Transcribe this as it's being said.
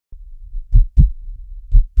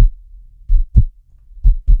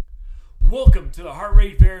Welcome to the Heart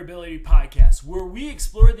Rate Variability Podcast, where we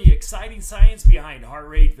explore the exciting science behind heart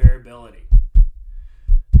rate variability.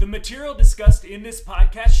 The material discussed in this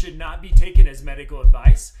podcast should not be taken as medical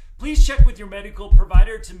advice. Please check with your medical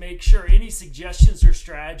provider to make sure any suggestions or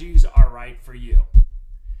strategies are right for you.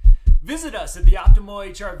 Visit us at the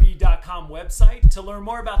OptimalHRV.com website to learn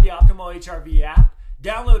more about the Optimal HRV app,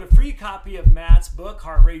 download a free copy of Matt's book,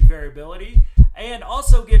 Heart Rate Variability, and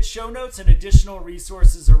also get show notes and additional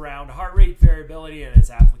resources around heart rate variability and its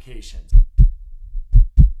applications.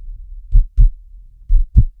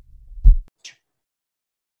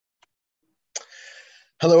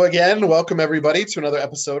 Hello again. Welcome everybody to another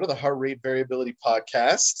episode of the Heart Rate Variability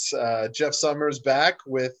Podcast. Jeff Summers back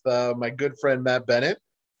with my good friend Matt Bennett.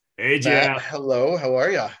 Hey, Jeff. Matt, hello. How are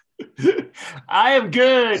you? I am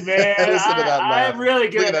good, man. I am really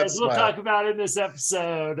good, as we'll smile. talk about in this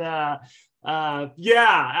episode.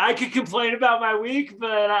 I could complain about my week,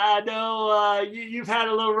 but I know you've had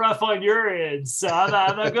a little rough on your end, so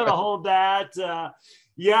I'm not going to hold that.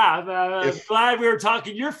 I'm glad we were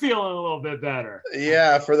talking. You're feeling a little bit better.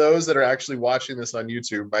 Yeah, for those that are actually watching this on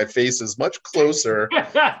YouTube, my face is much closer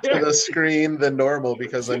to the screen than normal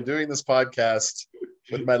because I'm doing this podcast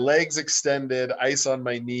with my legs extended, ice on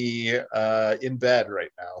my knee, in bed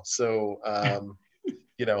right now. So,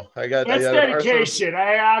 I got dedication.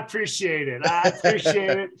 I appreciate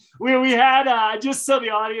it. We had just so the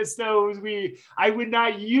audience knows, I would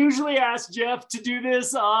not usually ask Jeff to do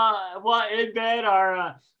this while in bed.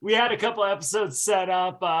 We had a couple episodes set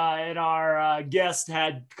up, and our guest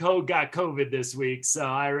got COVID this week. So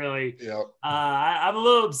I'm a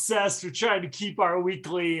little obsessed with trying to keep our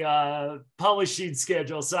weekly publishing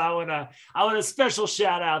schedule. So I want a special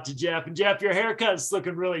shout out to Jeff. And Jeff, your haircut's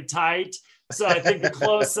looking really tight. So I think the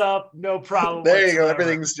close up, no problem. There whatsoever. you go.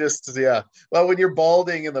 Everything's just, yeah. Well, when you're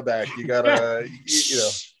balding in the back, you gotta, you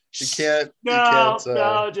can't.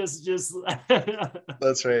 Just.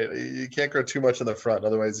 That's right. You can't grow too much in the front.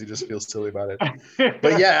 Otherwise you just feel silly about it.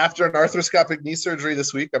 But yeah, after an arthroscopic knee surgery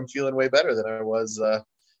this week, I'm feeling way better than I was.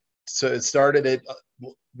 So it started at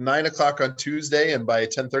 9:00 on Tuesday, and by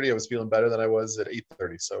 10:30, I was feeling better than I was at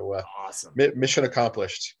 8:30. So awesome. Mission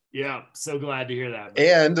accomplished. Yeah, so glad to hear that.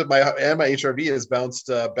 And my HRV has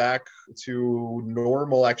bounced back to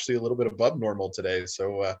normal, actually a little bit above normal today.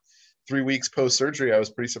 So 3 weeks post surgery, I was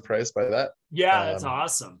pretty surprised by that. Yeah, that's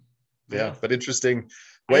awesome. Yeah, but interesting.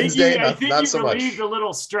 Wednesday, I think not you so much. relieved a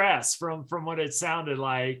little stress from what it sounded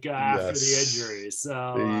like after the injury.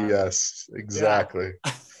 So yes, exactly.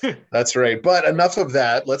 Yeah. That's right. But enough of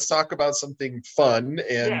that. Let's talk about something fun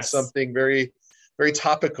and something very, very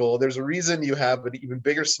topical. There's a reason you have an even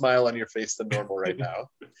bigger smile on your face than normal right now,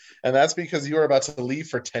 and that's because you are about to leave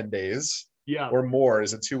for 10 days. Yeah, or more.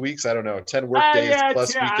 Is it 2 weeks? I don't know. 10 work days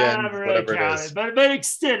plus weekend, whatever it is. But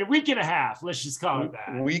extended, week and a half. Let's just call it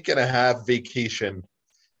that. Week and a half vacation,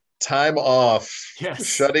 time off,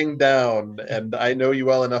 shutting down. And I know you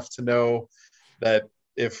well enough to know that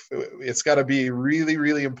if it's got to be really,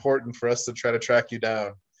 really important for us to try to track you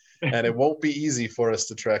down, and it won't be easy for us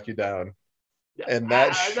to track you down. And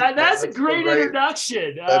that's a great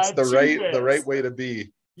introduction. That's the right way to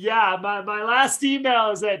be. Yeah, my last email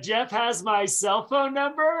is that Jeff has my cell phone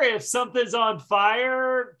number. If something's on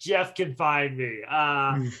fire, Jeff can find me.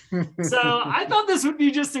 So I thought this would be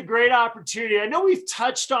just a great opportunity. I know we've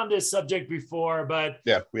touched on this subject before, but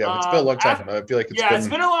yeah, we have. It's been a long time. I feel like it's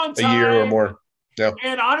been a long time, a year or more. Yeah.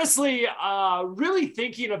 And honestly, really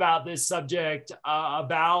thinking about this subject,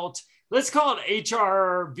 about, let's call it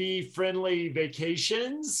HRV friendly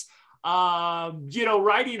vacations.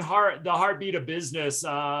 Writing the heartbeat of business,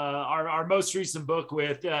 our most recent book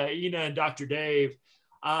with Ina and Dr. Dave,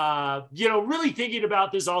 really thinking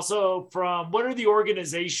about this also from what are the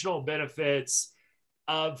organizational benefits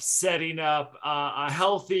of setting up a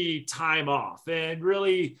healthy time off, and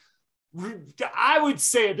really, I would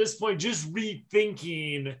say at this point, just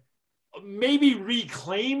rethinking, maybe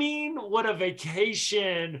reclaiming what a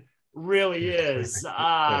vacation really is. And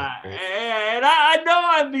I know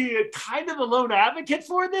I'm the kind of the lone advocate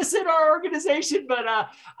for this in our organization, but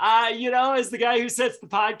as the guy who sets the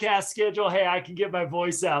podcast schedule, hey, I can get my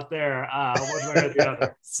voice out there one way or the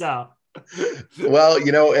other. So well,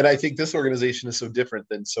 and I think this organization is so different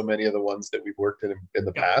than so many of the ones that we've worked in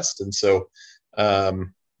the past. And so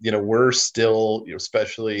we're still,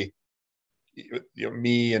 especially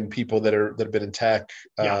me and people that have been in tech,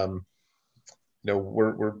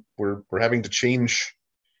 we're having to change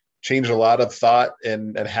a lot of thought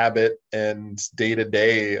and habit and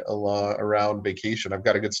day-to-day around vacation. I've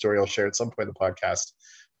got a good story I'll share at some point in the podcast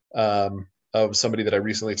of somebody that I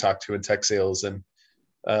recently talked to in tech sales, and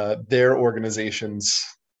their organizations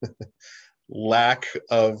lack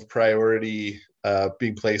of priority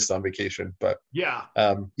being placed on vacation. But Yeah.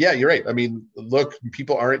 yeah, you're right. I mean, look,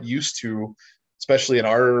 people aren't used to, especially in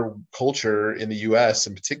our culture in the US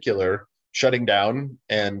in particular, shutting down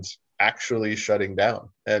and actually shutting down.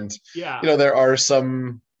 And, Yeah. you know, there are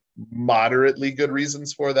some moderately good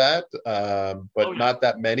reasons for that, Oh but yeah. not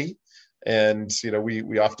that many. And, you know,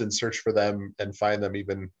 we often search for them and find them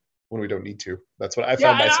even when we don't need to. That's what I Yeah,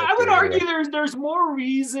 find and myself I would doing anyway. argue there's more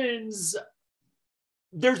reasons.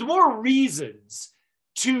 There's more reasons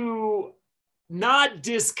to not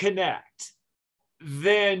disconnect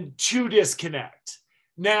than to disconnect.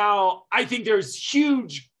 Now, I think there's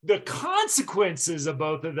the consequences of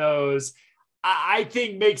both of those, I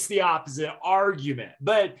think makes the opposite argument.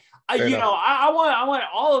 But, Fair you know, enough. I want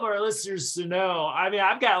all of our listeners to know, I mean,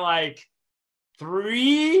 I've got like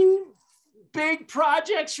 3 big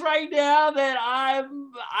projects right now that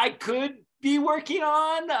I could be working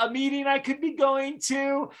on, a meeting I could be going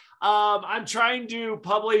to. I'm trying to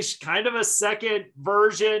publish kind of a second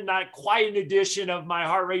version, not quite an edition of my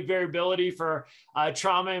heart rate variability for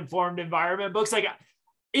trauma-informed environment books. Like,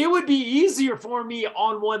 it would be easier for me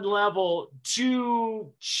on one level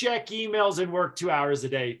to check emails and work 2 hours a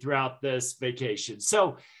day throughout this vacation.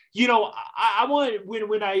 So, you know, I want,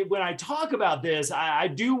 when I talk about this, I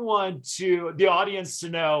do want the audience to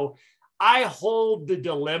know I hold the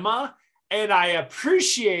dilemma, and I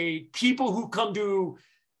appreciate people who come to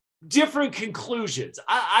different conclusions.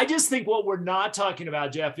 I just think what we're not talking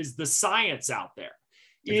about, Jeff, is the science out there.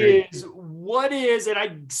 Agreed. Is what is,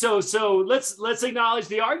 and so let's acknowledge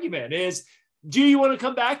the argument is, do you want to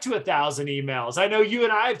come back to 1,000 emails? I know you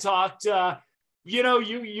and I have talked, you know,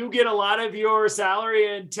 you get a lot of your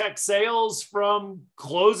salary in tech sales from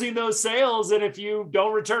closing those sales. And if you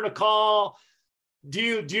don't return a call,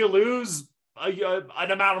 do you lose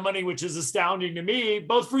an amount of money, which is astounding to me,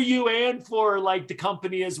 both for you and for like the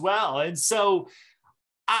company as well. And so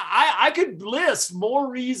I could list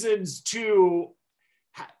more reasons to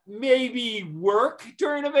maybe work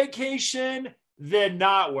during a vacation than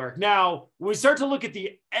not work. Now, when we start to look at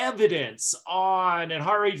the evidence on, and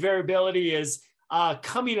heart rate variability is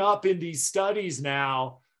coming up in these studies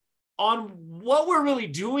now, on what we're really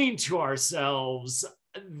doing to ourselves,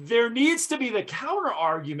 there needs to be the counter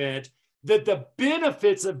argument that the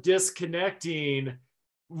benefits of disconnecting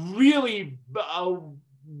really,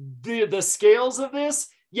 the scales of this,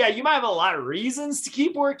 yeah, you might have a lot of reasons to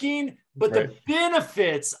keep working, but Right. the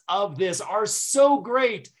benefits of this are so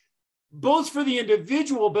great, both for the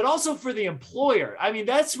individual, but also for the employer. I mean,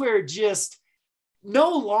 that's where just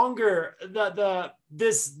no longer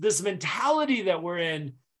this mentality that we're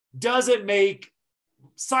in doesn't make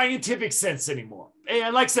scientific sense anymore.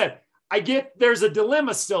 And like I said, I get there's a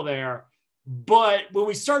dilemma still there, but when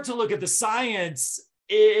we start to look at the science,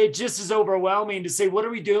 it just is overwhelming to say, what are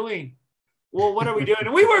we doing? Well, what are we doing?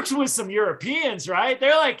 And we worked with some Europeans, right?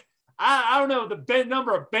 They're like, I don't know the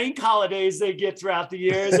number of bank holidays they get throughout the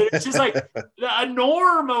years. And it's just like a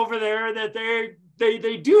norm over there that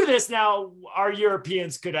they do this. Now, our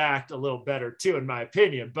Europeans could act a little better too, in my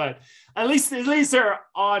opinion, but at least they're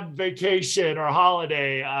on vacation or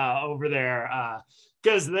holiday over there,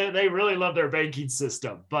 because they really love their banking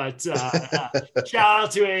system. But shout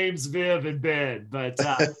out to Ames, Viv, and Ben. But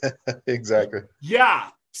Exactly. yeah.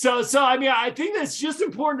 So I mean, I think that's just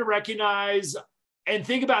important to recognize and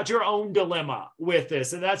think about your own dilemma with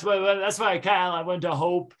this. And that's why I wanted to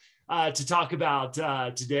hope to talk about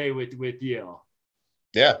today with you.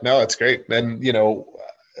 Yeah, no, it's great. And, you know,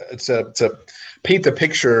 to paint the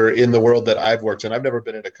picture in the world that I've worked in, I've never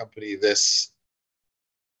been in a company this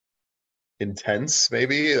intense.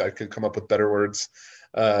 Maybe I could come up with better words,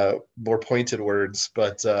 more pointed words,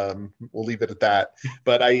 but we'll leave it at that.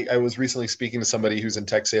 But I was recently speaking to somebody who's in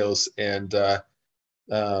tech sales, and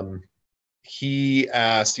he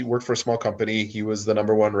worked for a small company. He was the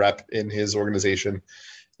number one rep in his organization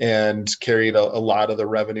and carried a lot of the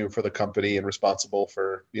revenue for the company and responsible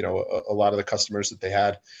for, you know, a lot of the customers that they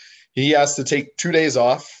had. He asked to take 2 days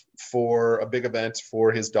off for a big event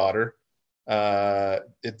for his daughter.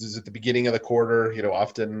 It was at the beginning of the quarter. You know,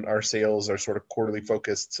 often our sales are sort of quarterly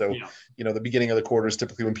focused. So, Yeah. you know, the beginning of the quarter is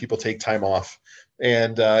typically when people take time off.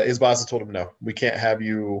 And his boss has told him, no, we can't have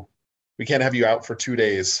you out for 2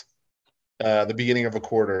 days. The beginning of a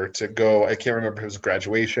quarter to go. I can't remember if it was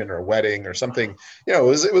graduation or a wedding or something. You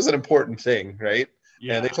know, it was an important thing, right?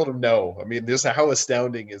 Yeah. And they told him no. I mean, this how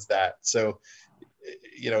astounding is that? So,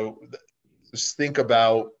 you know, just think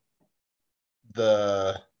about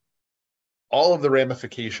all of the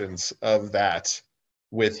ramifications of that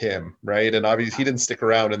with him, right? And obviously, he didn't stick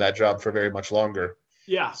around in that job for very much longer.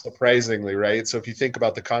 Yeah. surprisingly, right? So if you think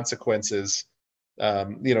about the consequences,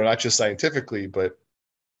 not just scientifically, but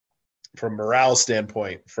from morale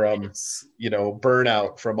standpoint, from Yes.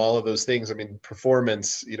 burnout, from all of those things. I mean,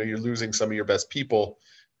 performance, you're losing some of your best people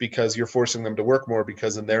because you're forcing them to work more,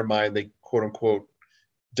 because in their mind they quote unquote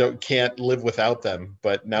can't live without them,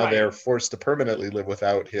 but now Right. they're forced to permanently live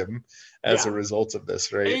without him as a Yeah. result of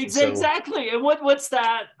this, right? So Exactly. And what's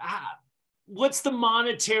that? What's the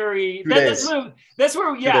monetary? 2 days, That's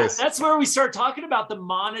where, two yeah, days. that's where we start talking about the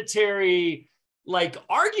monetary like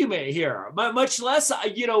argument here. But much less,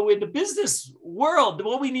 in the business world,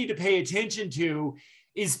 what we need to pay attention to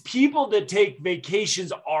is people that take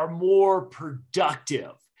vacations are more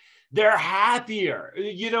productive. They're happier,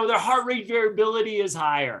 their heart rate variability is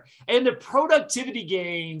higher, and the productivity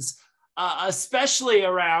gains, especially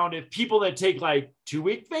around if people that take like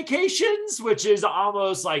 2-week vacations, which is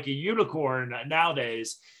almost like a unicorn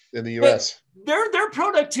nowadays, In the that US. their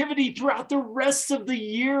productivity throughout the rest of the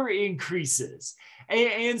year increases.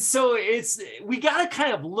 And so we got to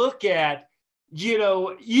kind of look at,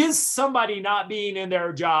 is somebody not being in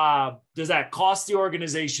their job, does that cost the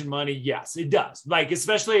organization money? Yes, it does. Like,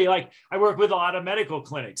 especially like I work with a lot of medical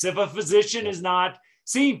clinics. If a physician is not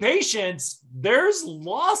seeing patients, there's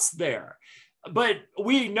loss there. But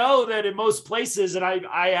we know that in most places, and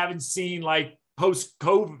I haven't seen like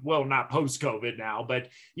post-COVID, well, not post-COVID now, but,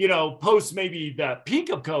 post maybe the peak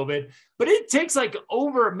of COVID, but it takes like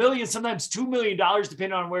over $1 million, sometimes $2 million,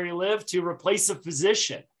 depending on where you live, to replace a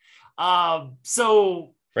physician.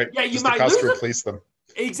 So Right. yeah, you Just the might cost lose to it. replace them.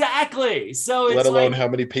 Exactly. So Let it's alone like, how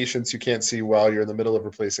many patients you can't see while you're in the middle of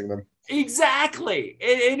replacing them. exactly.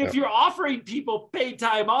 And if Yeah. you're offering people paid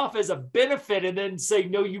time off as a benefit and then say,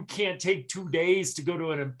 no, you can't take 2 days to go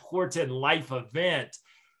to an important life event,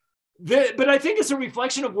 but I think it's a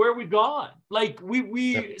reflection of where we've gone. Like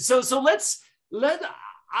so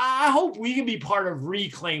I hope we can be part of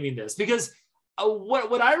reclaiming this, because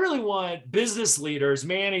what I really want business leaders,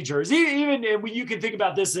 managers, even when you can think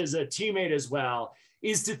about this as a teammate as well,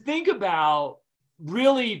 is to think about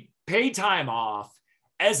really pay time off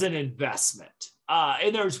as an investment.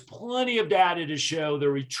 And there's plenty of data to show the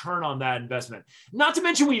return on that investment. Not to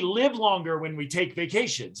mention, we live longer when we take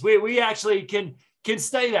vacations. We actually can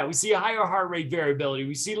study that. We see a higher heart rate variability.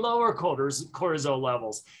 We see lower cortisol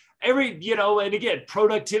levels. And again,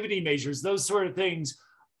 productivity measures, those sort of things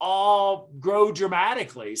all grow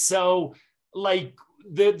dramatically. So like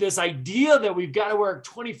this idea that we've got to work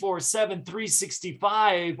 24/7,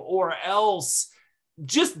 365 or else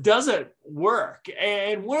just doesn't work.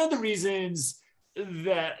 And one of the reasons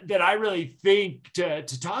that I really think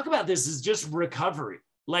to talk about this is just recovery.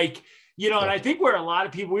 Like, and I think where a lot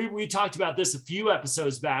of people, we talked about this a few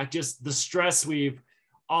episodes back, just the stress we've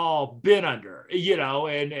all been under,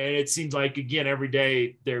 and it seems like, again, every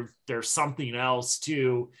day there's something else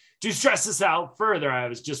to stress us out further. I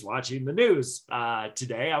was just watching the news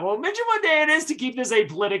today. I won't mention what day it is to keep this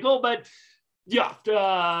apolitical, but yeah,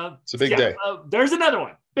 it's a big day. There's another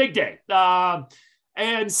one, big day.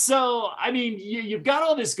 And so, I mean, you've got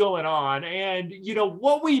all this going on, and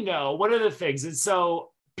what we know, one of the things, and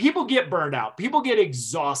so people get burned out, people get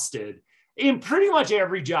exhausted in pretty much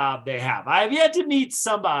every job they have. I've yet to meet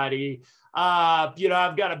somebody, I've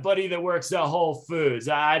got a buddy that works at Whole Foods.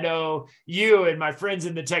 I know you and my friends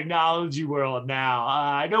in the technology world now.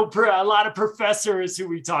 I know a lot of professors who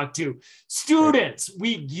we talk to, students,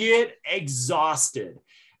 we get exhausted.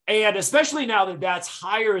 And especially now that that's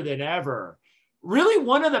higher than ever, really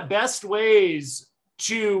one of the best ways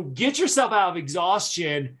to get yourself out of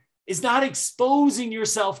exhaustion is not exposing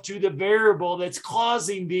yourself to the variable that's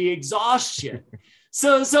causing the exhaustion.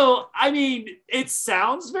 So I mean, it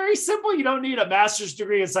sounds very simple. You don't need a master's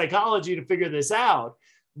degree in psychology to figure this out.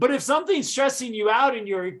 But if something's stressing you out and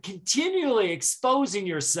you're continually exposing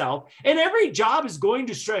yourself, and every job is going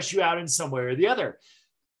to stress you out in some way or the other.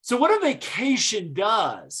 So what a vacation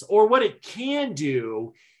does, or what it can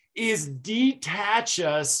do, is detach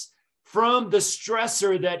us from the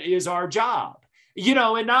stressor that is our job.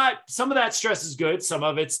 And not, some of that stress is good, some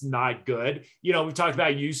of it's not good. We talked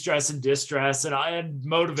about eustress and distress and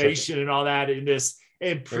motivation and all that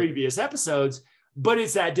in previous episodes, but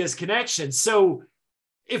it's that disconnection. So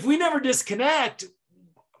if we never disconnect,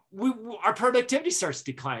 our productivity starts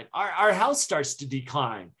to decline, our health starts to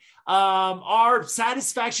decline, our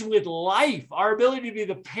satisfaction with life, our ability to be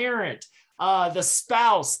the parent, the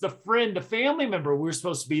spouse, the friend, the family member we're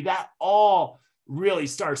supposed to be, that all really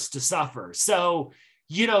starts to suffer. So,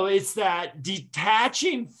 it's that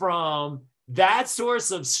detaching from that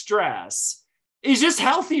source of stress is just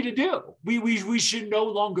healthy to do. We should no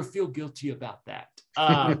longer feel guilty about that.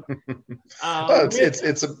 Um,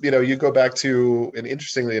 it's you go back to, and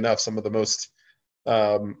interestingly enough, some of the most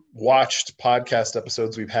watched podcast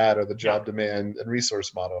episodes we've had are the job demand and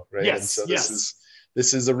resource model, right? Yes, and so yes.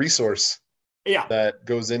 this is a resource Yeah. that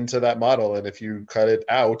goes into that model, and if you cut it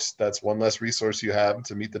out, that's one less resource you have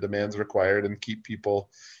to meet the demands required and keep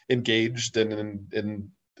people engaged and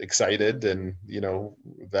excited, and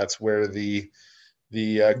that's where the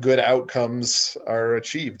good outcomes are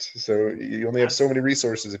achieved. So you only have so many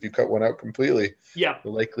resources. If you cut one out completely, Yeah.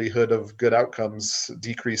 the likelihood of good outcomes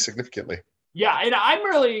decrease significantly. Yeah, and I'm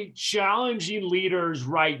really challenging leaders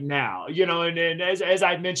right now, and as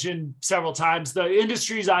I mentioned several times, the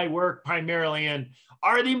industries I work primarily in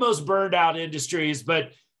are the most burned out industries,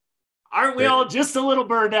 but aren't we all just a little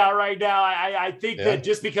burned out right now? I think that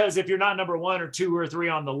just because if you're not number 1 or 2 or 3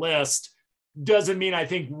 on the list doesn't mean, I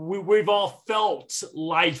think we've all felt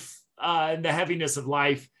life and the heaviness of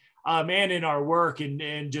life and in our work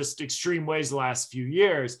in just extreme ways the last few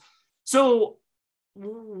years. So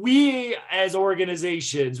we as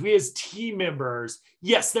organizations, we as team members,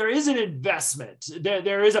 yes, there is an investment.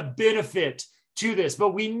 There is a benefit to this,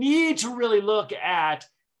 but we need to really look at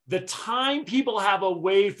the time people have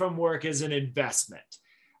away from work as an investment.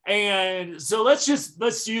 And so let's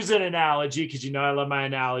use an analogy, because I love my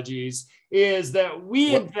analogies, is that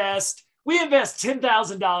we invest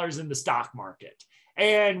 $10,000 in the stock market.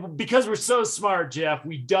 And because we're so smart, Jeff,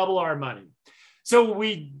 we double our money. So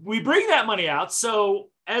we bring that money out. So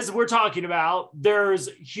as we're talking about, there's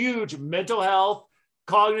huge mental health,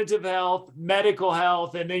 cognitive health, medical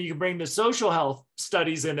health, and then you can bring the social health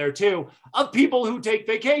studies in there too, of people who take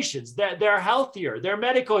vacations, that they're healthier, their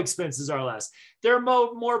medical expenses are less, they're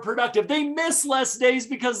more productive, they miss less days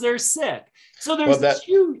because they're sick. So there's this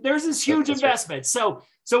huge investment. Right.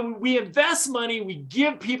 So we invest money, we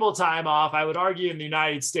give people time off. I would argue in the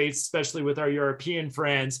United States, especially with our European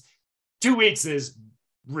friends, 2 weeks is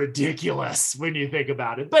ridiculous when you think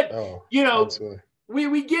about it. But,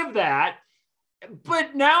 we give that.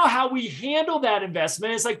 But now how we handle that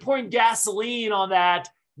investment is like pouring gasoline on that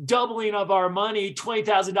doubling of our money,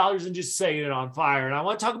 $20,000, and just setting it on fire. And I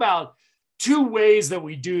want to talk about 2 ways that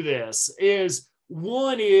we do this.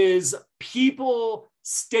 One is people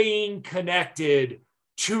staying connected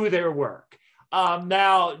to their work.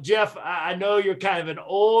 Now, Jeff, I know you're kind of an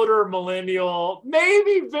older millennial,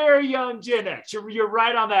 maybe very young Gen X. You're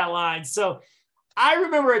right on that line. So I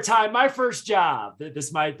remember a time, my first job, that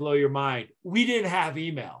this might blow your mind, we didn't have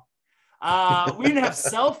email. We didn't have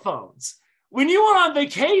cell phones. When you were on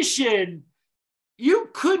vacation, you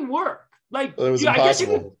couldn't work. Like, it was I guess you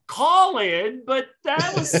impossible. could call in, but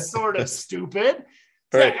that was sort of stupid.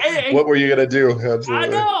 Right. And what were you going to do? Absolutely. I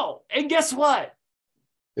know. And guess what?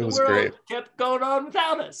 It was the world great. kept going on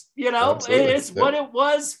without us. Absolutely. It's what it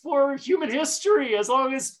was for human history, as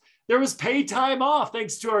long as there was paid time off,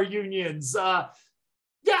 thanks to our unions.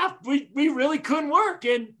 We really couldn't work,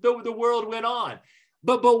 and the world went on.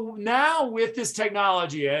 But now with this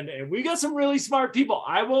technology, and we got some really smart people.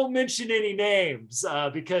 I won't mention any names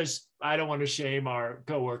because I don't want to shame our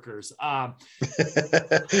coworkers.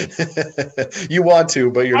 You want to,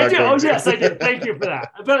 but you're not going to. Yes, I do. Thank you for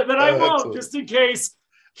that. But I won't, absolutely. Just in case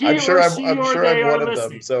I'm sure I'm one of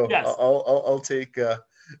them. So yes. I'll take.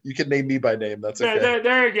 You can name me by name. That's okay.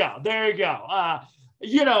 There you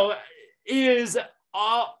go. Is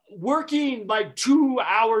working like 2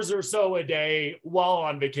 hours or so a day while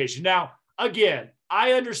on vacation. Now, again,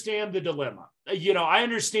 I understand the dilemma. I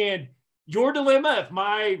understand your dilemma. If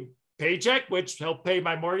my paycheck, which helped pay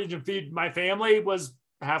my mortgage and feed my family, was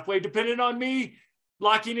halfway dependent on me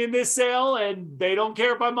locking in this sale, and they don't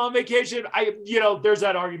care if I'm on vacation, there's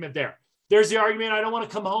that argument there. There's the argument I don't want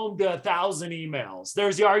to come home to 1,000 emails.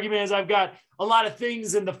 There's the argument is I've got a lot of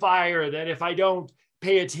things in the fire that if I don't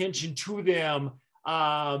pay attention to them,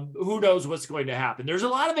 who knows what's going to happen. There's a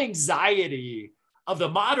lot of anxiety of the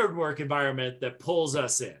modern work environment that pulls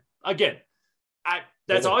us in. Again,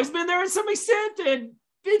 that's always been there in some extent, and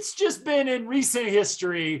it's just been in recent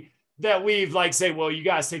history that we've say, well, you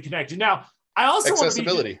guys stay connected. Now, I also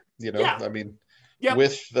accessibility, I mean,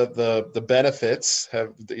 with the benefits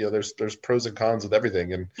have, there's pros and cons with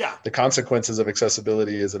everything. And the consequences of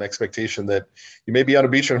accessibility is an expectation that you may be on a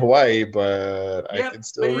beach in Hawaii, but I can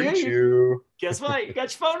still reach you. Guess what? You got your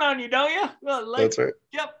phone on you, don't you? Well, that's right.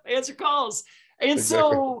 Yep. Answer calls. And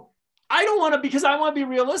so I don't want to, because I want to be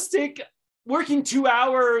realistic, working 2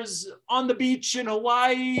 hours on the beach in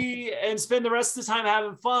Hawaii and spend the rest of the time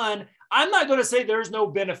having fun. I'm not going to say there's no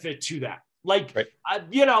benefit to that. Let's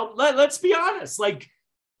be honest,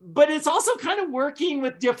 but it's also kind of working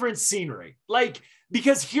with different scenery.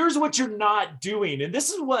 Because here's what you're not doing. And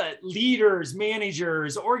this is what leaders,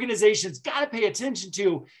 managers, organizations got to pay attention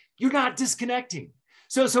to. You're not disconnecting.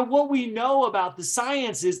 So what we know about the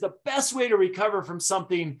science is the best way to recover from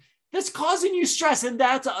something that's causing you stress, and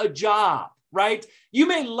that's a job, right? You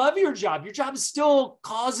may love your job. Your job is still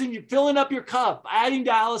causing you, filling up your cup, adding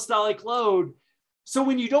diastolic load. So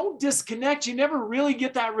when you don't disconnect, you never really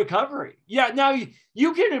get that recovery. Yeah, now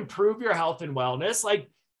you can improve your health and wellness, like,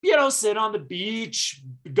 sit on the beach,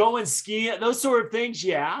 going skiing, those sort of things.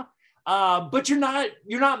 Yeah. But you're not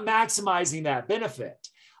maximizing that benefit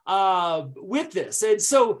with this. And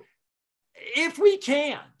so if we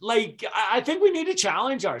can, I think we need to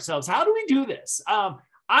challenge ourselves. How do we do this?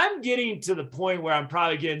 I'm getting to the point where I'm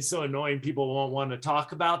probably getting so annoying people won't want to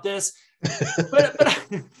talk about this.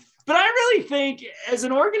 But I really think as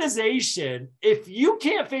an organization, if you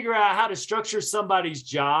can't figure out how to structure somebody's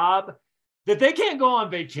job, that they can't go on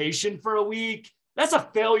vacation for a week, that's a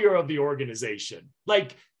failure of the organization.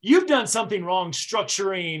 Like, you've done something wrong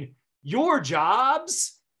structuring your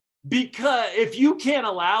jobs, because if you can't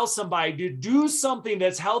allow somebody to do something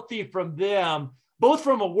that's healthy from them, both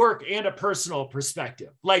from a work and a personal perspective,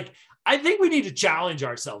 I think we need to challenge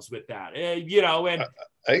ourselves with that, and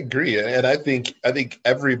I agree. And I think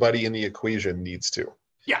everybody in the equation needs to.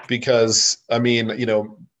 Yeah. Because,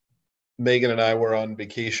 Megan and I were on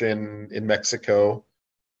vacation in Mexico.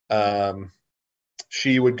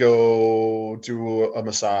 She would go do a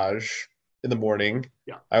massage in the morning.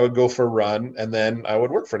 Yeah. I would go for a run, and then I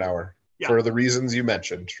would work for an hour for the reasons you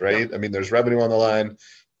mentioned, right? Yeah. I mean, there's revenue on the line.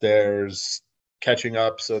 There's catching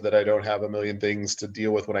up so that I don't have a million things to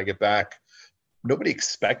deal with when I get back. Nobody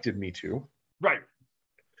expected me to. Right.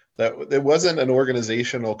 That there wasn't an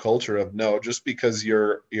organizational culture of, no, just because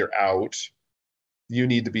you're out, you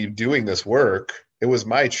need to be doing this work. It was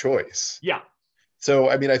my choice. Yeah. So,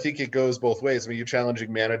 I mean, I think it goes both ways. I mean, you're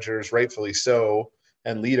challenging managers, rightfully so,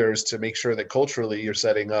 and leaders to make sure that culturally you're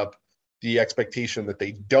setting up the expectation that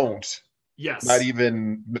they don't. Yes. Not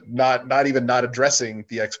even not addressing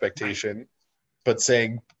the expectation, right, but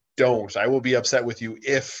saying, don't. I will be upset with you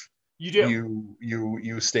if you do.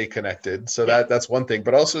 You stay connected. So that's one thing.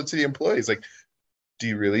 But also to the employees, do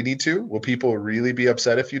you really need to? Will people really be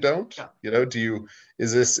upset if you don't? Yeah.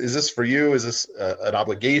 Is this for you? Is this an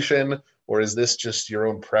obligation, or is this just your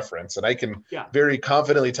own preference? And I can very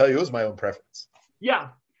confidently tell you it was my own preference. Yeah.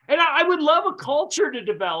 And I would love a culture to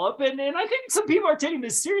develop. And I think some people are taking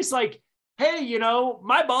this serious, hey,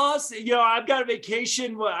 my boss, I've got a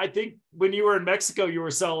vacation. I think when you were in Mexico, you were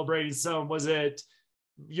celebrating was it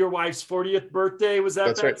your wife's 40th birthday? Was that?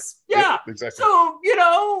 That's right. Yeah, exactly. So,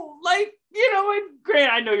 and great.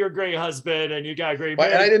 I know you're a great husband and you got a great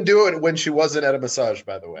man. And I didn't do it when she wasn't at a massage,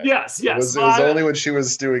 by the way. Yes. It was only when she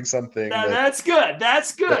was doing something. That's good. That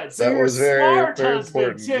was very, very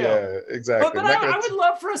important. Too. Yeah, exactly. But I would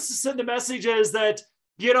love for us to send the messages that,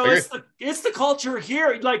 it's the culture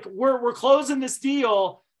here. We're closing this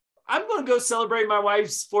deal. I'm going to go celebrate my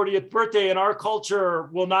wife's 40th birthday, and our culture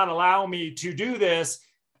will not allow me to do this.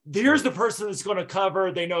 Here's the person that's going to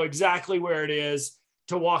cover. They know exactly where it is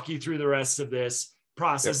to walk you through the rest of this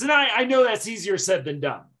process. Yep. And I know that's easier said than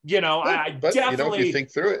done. But definitely, if you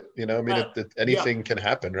think through it, anything can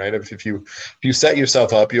happen, right? If you set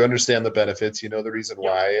yourself up, you understand the benefits, the reason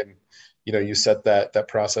why, and you set that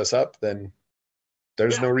process up, then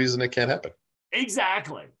there's no reason it can't happen.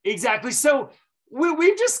 Exactly. So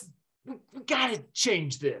we've got to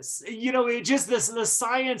change this. The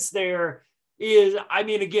science there is,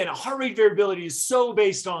 again, heart rate variability is so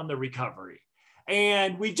based on the recovery.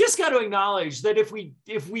 And we've just got to acknowledge that if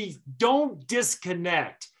we don't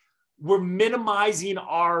disconnect, we're minimizing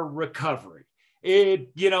our recovery. Again,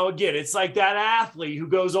 it's like that athlete who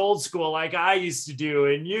goes old school, like I used to do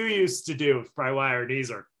and you used to do. It's probably why our knees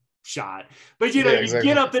are shot. But you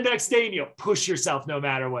get up the next day and you push yourself no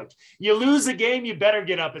matter what. You lose a game, you better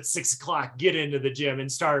get up at 6:00, get into the gym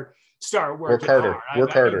and start working harder. hard.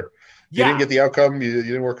 Work harder. You didn't get the outcome, you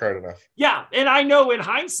didn't work hard enough. Yeah. And I know in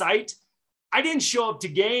hindsight, I didn't show up to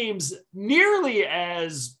games nearly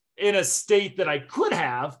as in a state that I could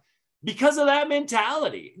have because of that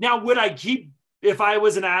mentality. Now, if I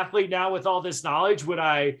was an athlete now with all this knowledge, would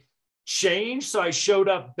I change so I showed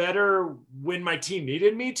up better when my team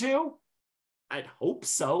needed me to? I'd hope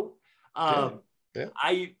so. I did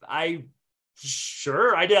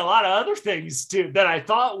a lot of other things too that I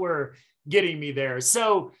thought were getting me there.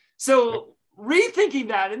 So rethinking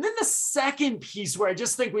that. And then the second piece where I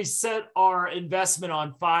just think we set our investment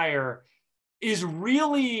on fire is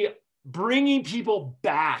really bringing people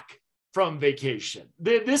back from vacation.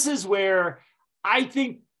 This is where I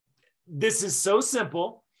think this is so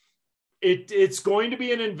simple. It's going to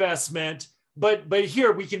be an investment, but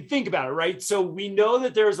here we can think about it, right? So we know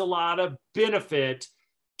that there's a lot of benefit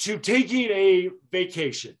to taking a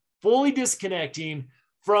vacation, fully disconnecting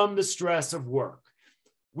from the stress of work.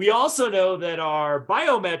 We also know that our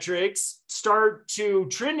biometrics start to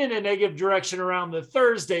trend in a negative direction around the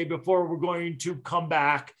Thursday before we're going to come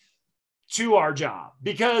back to our job,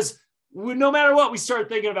 because no matter what, we start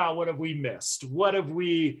thinking about what have we missed? What have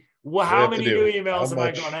we, how many new emails am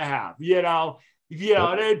I going to have?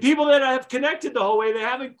 And people that have connected the whole way, they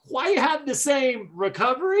haven't quite had the same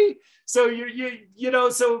recovery. So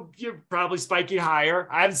so you're probably spiking higher.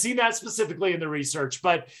 I haven't seen that specifically in the research,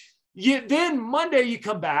 but then Monday you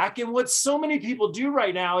come back, and what so many people do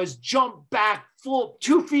right now is jump back full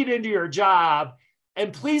 2 feet into your job,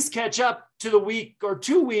 and please catch up to the week or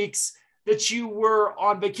 2 weeks that you were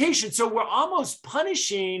on vacation. So we're almost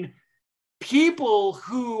punishing people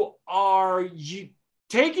who are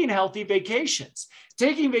taking healthy vacations,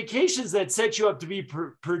 taking vacations that set you up to be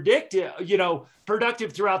productive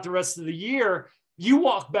throughout the rest of the year. You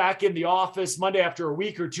walk back in the office Monday after a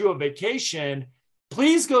week or two of vacation.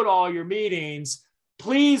 Please go to all your meetings.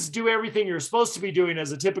 Please do everything you're supposed to be doing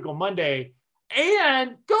as a typical Monday,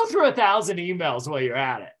 and go through 1,000 emails while you're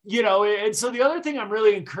at it. And so the other thing I'm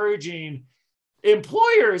really encouraging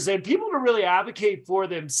employers and people to really advocate for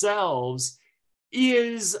themselves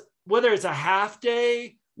is, whether it's a half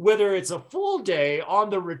day, whether it's a full day on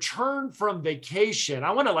the return from vacation.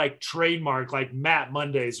 I want to trademark Matt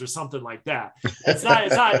Mondays or something like that. It's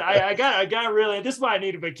not, I got really, this is why I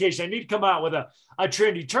need a vacation. I need to come out with a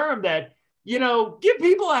trendy term that, give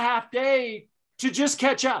people a half day to just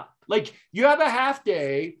catch up. You have a half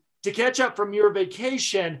day to catch up from your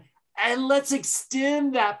vacation, and let's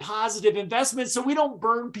extend that positive investment so we don't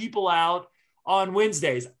burn people out on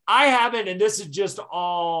Wednesdays. I haven't, and this is just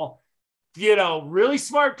all, really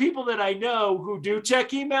smart people that I know who do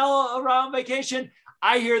check email around vacation.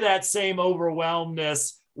 I hear that same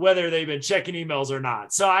overwhelmness, whether they've been checking emails or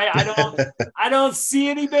not. So I don't see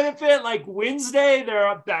any benefit. Wednesday,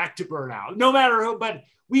 they're back to burnout, no matter who, but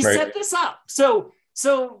we set this up. So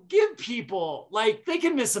give people, they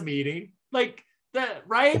can miss a meeting, that,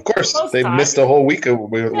 right? Of course, they missed a whole week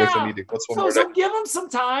with a meeting. What's one more day? So give them some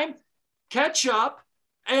time, catch up,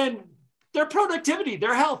 and their productivity,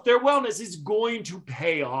 their health, their wellness is going to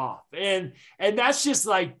pay off. And that's just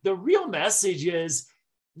the real message is,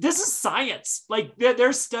 this is science.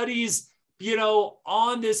 There's studies,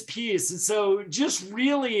 on this piece. And so just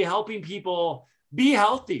really helping people be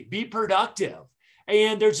healthy, be productive.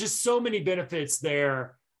 And there's just so many benefits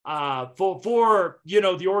there for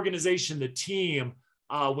the organization, the team,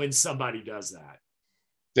 when somebody does that.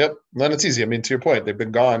 Yep. Then it's easy. I mean, to your point, they've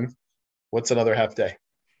been gone. What's another half day?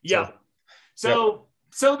 Yeah. So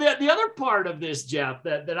the other part of this, Jeff,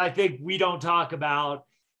 that I think we don't talk about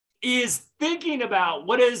is thinking about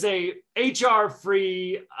what is a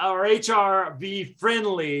HR-free or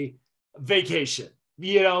HRV-friendly vacation,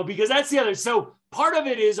 because that's the other. So part of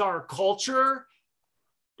it is our culture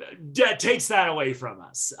that takes that away from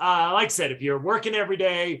us. Like I said, if you're working every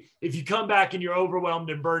day, if you come back and you're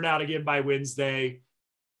overwhelmed and burned out again by Wednesday,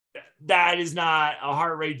 that is not a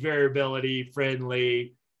heart rate variability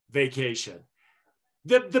friendly vacation.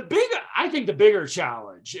 I think the bigger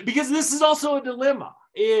challenge, because this is also a dilemma,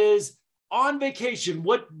 is on vacation,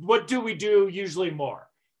 what do we do usually more?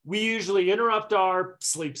 We usually interrupt our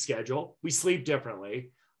sleep schedule. We sleep differently.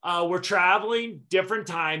 We're traveling different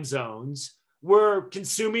time zones. We're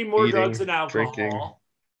consuming more drugs and alcohol. Drinking,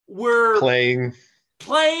 we're playing.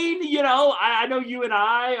 I know you and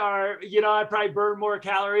I are, I probably burn more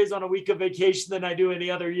calories on a week of vacation than I do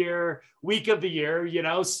any other week of the year,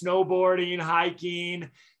 snowboarding, hiking,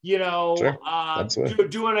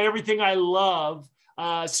 doing everything I love,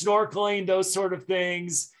 snorkeling, those sort of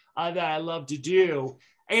things that I love to do.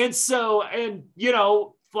 And so,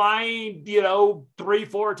 flying,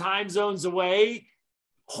 3-4 time zones away,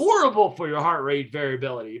 horrible for your heart rate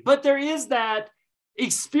variability. But there is that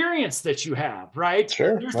experience that you have, right?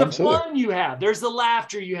 Sure. There's the fun you have. There's the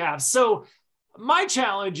laughter you have. So my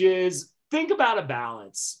challenge is, think about a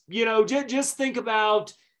balance, just think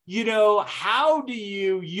about, how do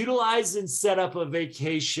you utilize and set up a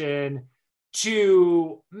vacation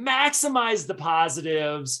to maximize the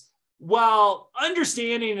positives while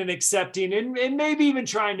understanding and accepting and maybe even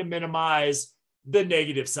trying to minimize the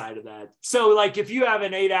negative side of that. So if you have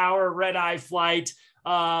an 8-hour red-eye flight,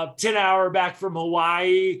 10-hour back from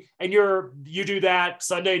Hawaii, and you do that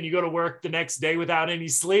Sunday and you go to work the next day without any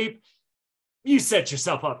sleep, you set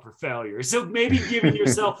yourself up for failure. So maybe giving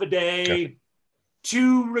yourself a day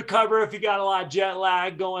to recover if you got a lot of jet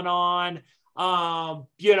lag going on.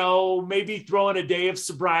 Maybe throwing a day of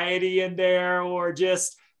sobriety in there, or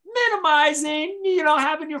just minimizing,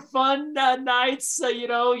 having your fun nights, how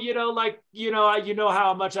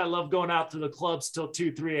much I love going out to the clubs till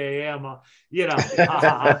 2, 3 a.m. But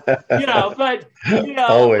I'm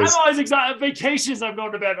Always. always excited. Vacations, I'm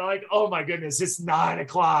going to bed. I'm like, oh my goodness, it's 9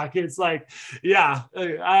 o'clock. It's like, yeah,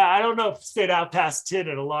 I don't know if I stayed out past 10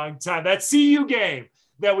 in a long time. That CU game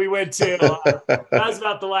that we went to, that was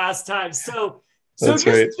about the last time. So That's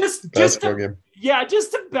just, right. just Basketball to, game. yeah,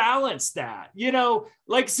 just to balance that,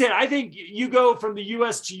 like I said, I think you go from the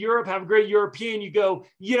US to Europe, have a great European, you go,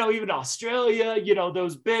 even Australia,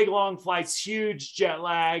 those big long flights, huge jet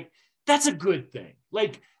lag. That's a good thing.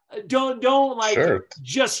 Like, don't like Sure.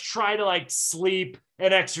 just try to like sleep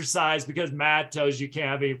and exercise because Matt tells you can't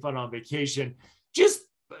have any fun on vacation. Just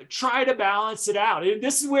try to balance it out. And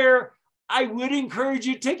this is where I would encourage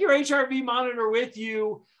you to take your HRV monitor with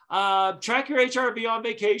you. Track your HRV on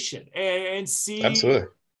vacation and Absolutely.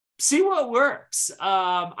 see what works.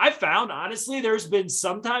 I found, honestly, there's been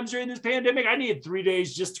sometimes during this pandemic, I needed 3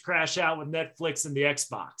 days just to crash out with Netflix and the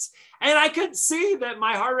Xbox. And I could see that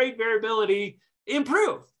my heart rate variability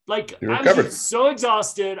improved. Like, You I was recovered. just so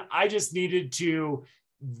exhausted. I just needed to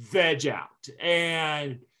veg out.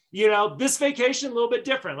 And, this vacation, a little bit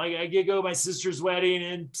different. Like, I get to go to my sister's wedding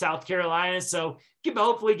in South Carolina. So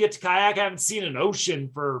hopefully get to kayak. I haven't seen an ocean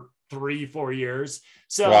for 3, 4 years.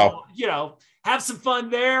 So, Wow. Have some fun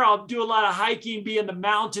there. I'll do a lot of hiking, be in the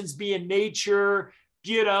mountains, be in nature.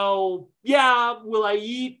 Will I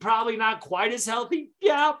eat? Probably not quite as healthy.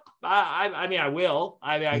 Yeah, I mean, I will.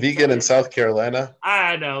 I Vegan in South Carolina.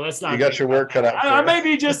 I know. Let's not. You got your work cut out for I you. may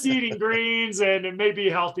be just eating greens and it may be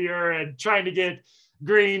healthier, and trying to get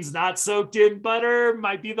greens not soaked in butter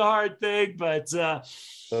might be the hard thing. But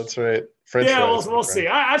that's right. French fries. we'll see.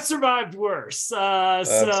 I've survived worse.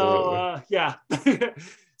 Absolutely. Yeah.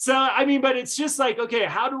 So, I mean, but it's just like, okay,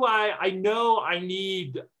 how do I know I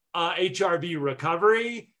need HRV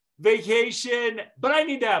recovery vacation, but I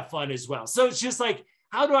need to have fun as well. So it's just like,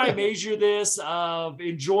 how do I measure this of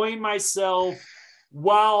enjoying myself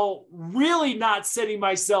while really not setting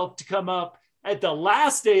myself to come up at the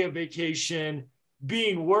last day of vacation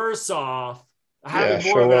being worse off, having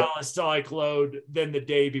more of an alcoholic load than the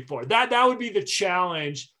day before? That would be the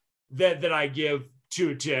challenge that I give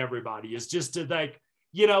to everybody, is just to like,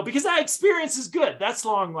 because that experience is good. That's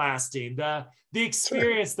long lasting. The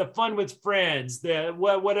experience, the fun with friends, the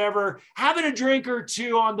whatever, having a drink or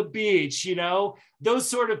two on the beach, those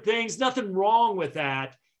sort of things, nothing wrong with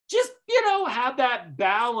that. Just, have that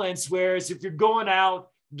balance. Whereas if you're going out,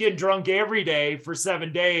 getting drunk every day for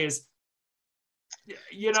 7 days,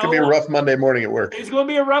 it's going to be a rough Monday morning at work. It's going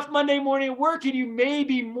to be a rough Monday morning at work, and you may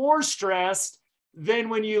be more stressed than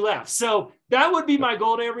when you left. So that would be my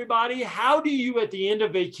goal to everybody. How do you, at the end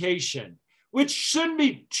of vacation, which shouldn't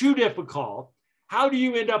be too difficult, how do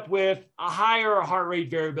you end up with a higher heart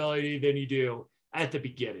rate variability than you do at the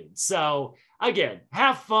beginning? So again,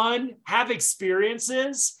 have fun, have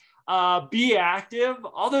experiences, be active.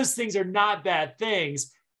 All those things are not bad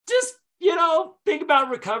things. Just, think about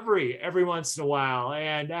recovery every once in a while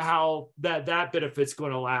and how that benefit's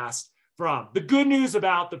going to last. From the good news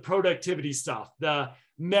about the productivity stuff, the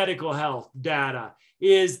medical health data,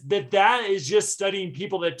 is that is just studying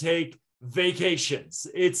people that take vacations.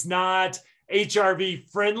 It's not HRV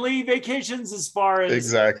friendly vacations as far as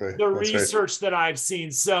exactly the research that I've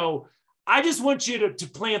seen. So I just want you to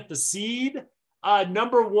plant the seed.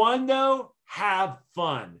 Number one, though, have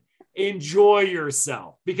fun, enjoy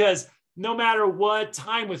yourself, because no matter what,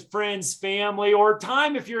 time with friends, family, or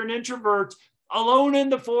time if you're an introvert, alone in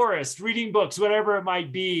the forest, reading books, whatever it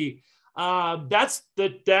might be. That's the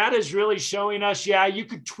data is really showing us. Yeah, you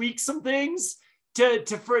could tweak some things to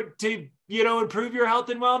improve your health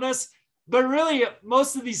and wellness, but really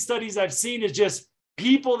most of these studies I've seen is just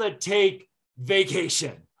people that take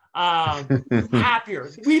vacation. Happier.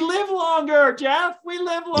 We live longer, Jeff. We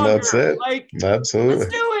live longer. That's it. Like, absolutely.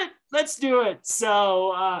 Let's do it.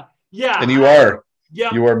 So yeah. And you are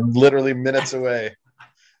literally minutes away.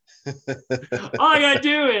 All I gotta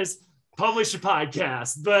do is publish a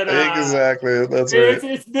podcast. But exactly, that's right.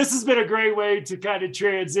 This has been a great way to kind of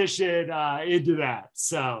transition into that.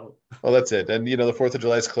 So, well, that's it. And the 4th of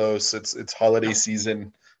July is close. It's holiday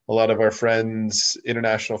season. A lot of our friends,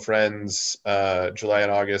 international friends, July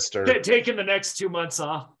and August are taking the next 2 months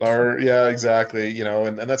off. Yeah, exactly.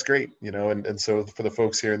 And that's great. And so for the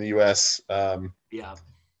folks here in the US,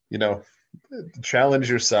 challenge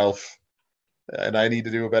yourself. And I need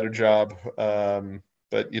to do a better job.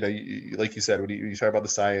 But, like you said, when you talk about the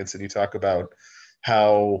science and you talk about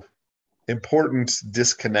how important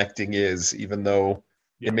disconnecting is, even though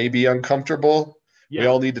Yeah. it may be uncomfortable. Yeah. We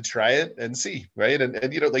all need to try it and see, right?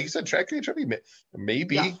 And you know, like you said, track HRV,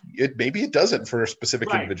 maybe it doesn't for specific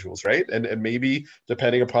Right. individuals, right? And maybe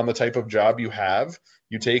depending upon the type of job you have,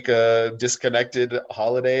 you take a disconnected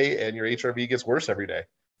holiday and your HRV gets worse every day.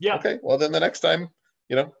 Yeah. Okay, well then the next time,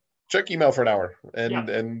 you know, check email for an hour, Yeah.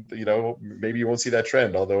 and you know, maybe you won't see that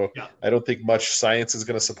trend. Although Yeah. I don't think much science is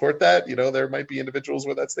going to support that. You know, there might be individuals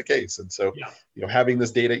where that's the case, and so Yeah. you know, having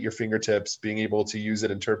this data at your fingertips, being able to use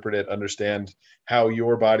it, interpret it, understand how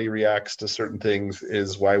your body reacts to certain things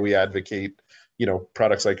is why we advocate, you know,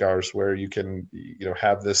 products like ours, where you can, you know,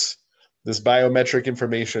 have this biometric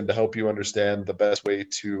information to help you understand the best way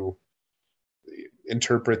to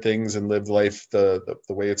interpret things and live life the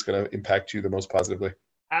way it's going to impact you the most positively.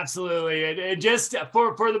 Absolutely. And just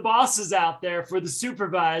for the bosses out there, for the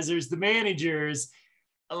supervisors, the managers,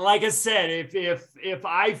 like I said, if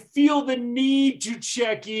I feel the need to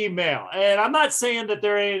check email, and I'm not saying that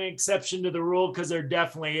there ain't an exception to the rule, because there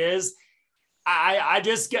definitely is. I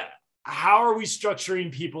just get, how are we structuring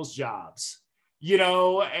people's jobs? You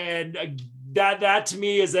know, and that to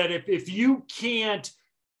me is that if you can't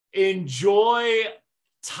enjoy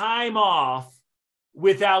time off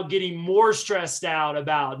without getting more stressed out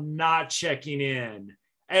about not checking in.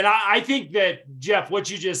 And I think that, Jeff, what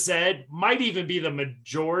you just said might even be the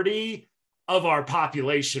majority of our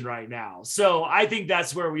population right now. So I think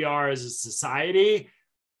that's where we are as a society.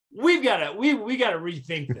 We've got to we got to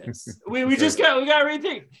rethink this. We just got to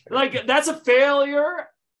rethink. Like, that's a failure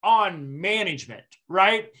on management,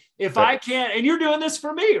 right? If I can't, and you're doing this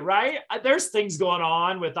for me, right? There's things going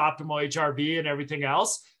on with Optimal HRV and everything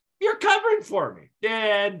else. You're covering for me.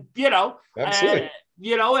 And, you know, absolutely.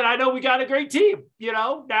 You know, and I know we got a great team, you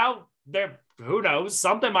know, now there, who knows,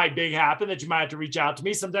 something might big happen that you might have to reach out to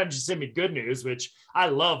me. Sometimes you send me good news, which I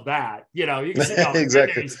love that. You know, you can send me all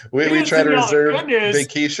exactly. We try to reserve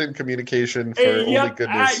vacation communication for only good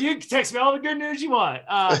news. You can text me all the good news you want.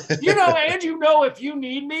 You know, and you know, if you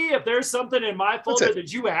need me, if there's something in my folder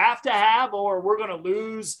that you have to have, or we're going to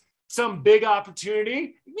lose some big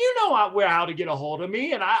opportunity, you know how to get a hold of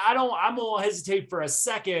me. And I won't hesitate for a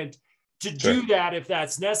second to do that if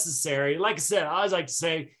that's necessary. Like I said, I always like to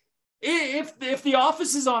say, if the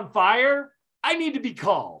office is on fire, I need to be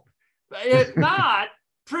called. If not,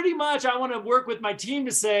 pretty much I want to work with my team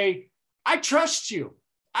to say, I trust you.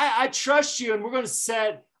 I trust you, and we're going to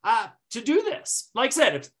set to do this. Like I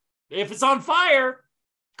said, if it's on fire,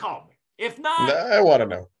 call me. If not, I want to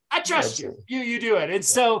know. I trust you. You do it. And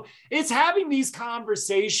so it's having these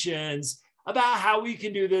conversations about how we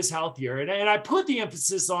can do this healthier. And I put the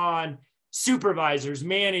emphasis on supervisors,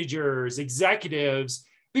 managers, executives,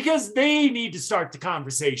 because they need to start the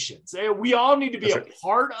conversations. We all need to be a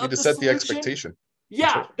part of the solution. Set the expectation.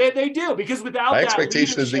 Yeah, they do, because without my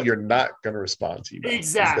expectation is that you're not going to respond to emails.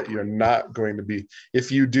 Exactly. That you're not going to be.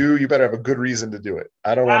 If you do, you better have a good reason to do it.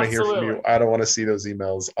 I don't want to hear from you. I don't want to see those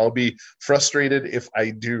emails. I'll be frustrated if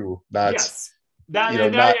I do not. Yes. Not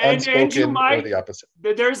unspoken, or the opposite.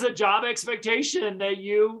 There's a job expectation that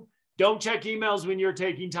you don't check emails when you're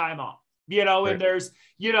taking time off. You know, and there's,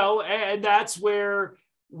 you know, and that's where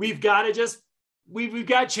we've got to we've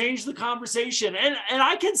got to change the conversation. And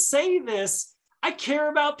I can say this. I care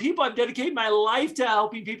about people. I've dedicated my life to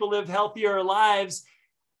helping people live healthier lives.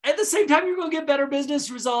 At the same time, you're going to get better business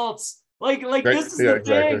results. Like this is the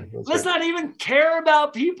thing. Let's not even care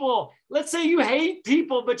about people. Let's say you hate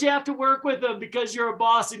people, but you have to work with them because you're a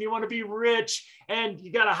boss and you want to be rich and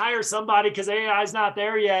you got to hire somebody because AI is not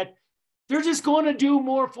there yet. They're just going to do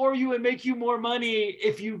more for you and make you more money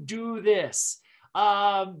if you do this.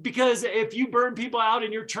 Because if you burn people out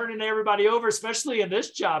and you're turning everybody over, especially in this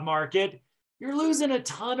job market, you're losing a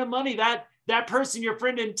ton of money. That person, your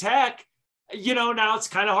friend in tech, you know, now it's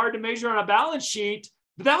kind of hard to measure on a balance sheet,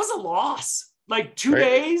 but that was a loss. Like 2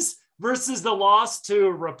 days versus the loss to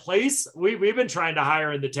replace. We've been trying to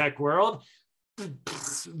hire in the tech world.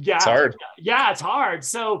 Yeah, it's hard. Yeah, it's hard.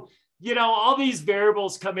 So, you know, all these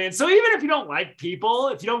variables come in. So even if you don't like people,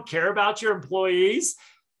 if you don't care about your employees,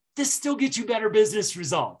 this still gets you better business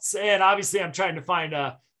results. And obviously I'm trying to find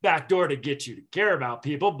a backdoor to get you to care about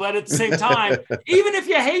people. But at the same time, even if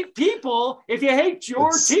you hate people, if you hate your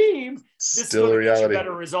team, this is going to get you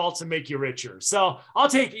better results and make you richer. So I'll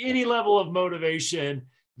take any level of motivation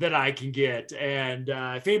that I can get. And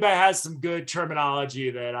if anybody has some good terminology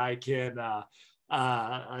that I can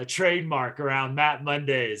trademark around Matt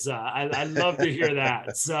Mondays, I love to hear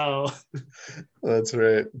that. So that's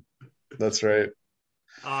right. That's right.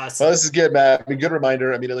 Awesome. Well, this is good, Matt. I mean, good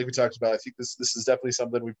reminder. I mean, like we talked about, I think this is definitely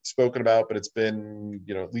something we've spoken about, but it's been,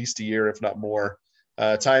 you know, at least a year, if not more,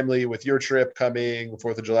 timely with your trip coming,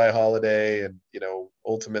 4th of July holiday, and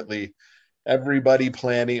ultimately everybody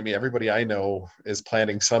planning. I mean, everybody I know is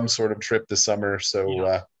planning some sort of trip this summer.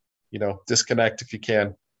 So disconnect if you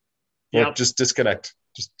can, or just disconnect.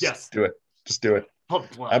 Just do it. Just do it.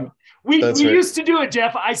 We used to do it,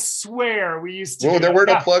 Jeff. I swear we used to. Well, there were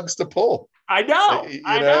no plugs to pull. I know.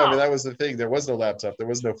 I know. I mean, that was the thing. There was no laptop. There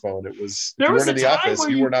was no phone. It was. If you weren't in the office,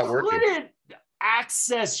 you were not working.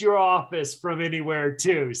 Access your office from anywhere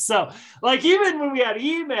too. So like even when we had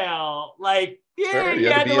email, like you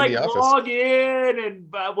had to like log in and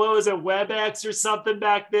what was it, WebEx or something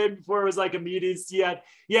back then before it was like a meeting. So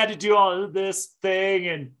you had to do all of this thing,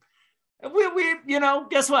 and we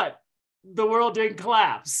guess what? The world didn't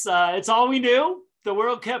collapse. It's all we knew. The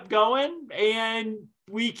world kept going, and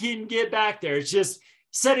we can get back there. It's just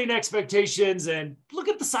setting expectations and look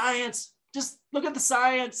at the science. Just look at the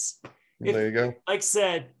science. There you go. Like I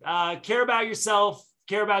said, care about yourself,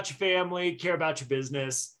 care about your family, care about your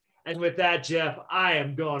business. And with that, Jeff, I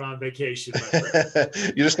am going on vacation.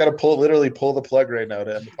 You just got to literally pull the plug right now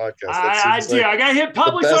to end the podcast. I do. I got to hit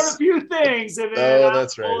publish on a few things, and then I'm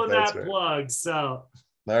pulling that plug. So,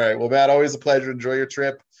 all right. Well, Matt, always a pleasure. Enjoy your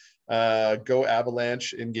trip. Go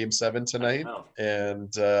Avalanche in Game 7 tonight,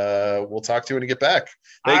 and we'll talk to you when you get back.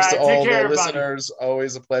 Thanks to all the listeners.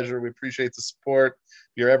 Always a pleasure. We appreciate the support.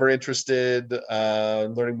 If you're ever interested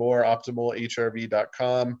in learning more,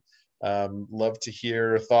 optimalhrv.com. Love to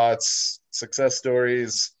hear thoughts, success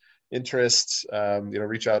stories, interests.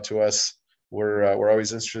 Reach out to us. We're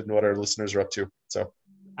always interested in what our listeners are up to. So,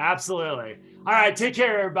 absolutely. All right. Take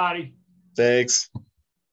care, everybody. Thanks.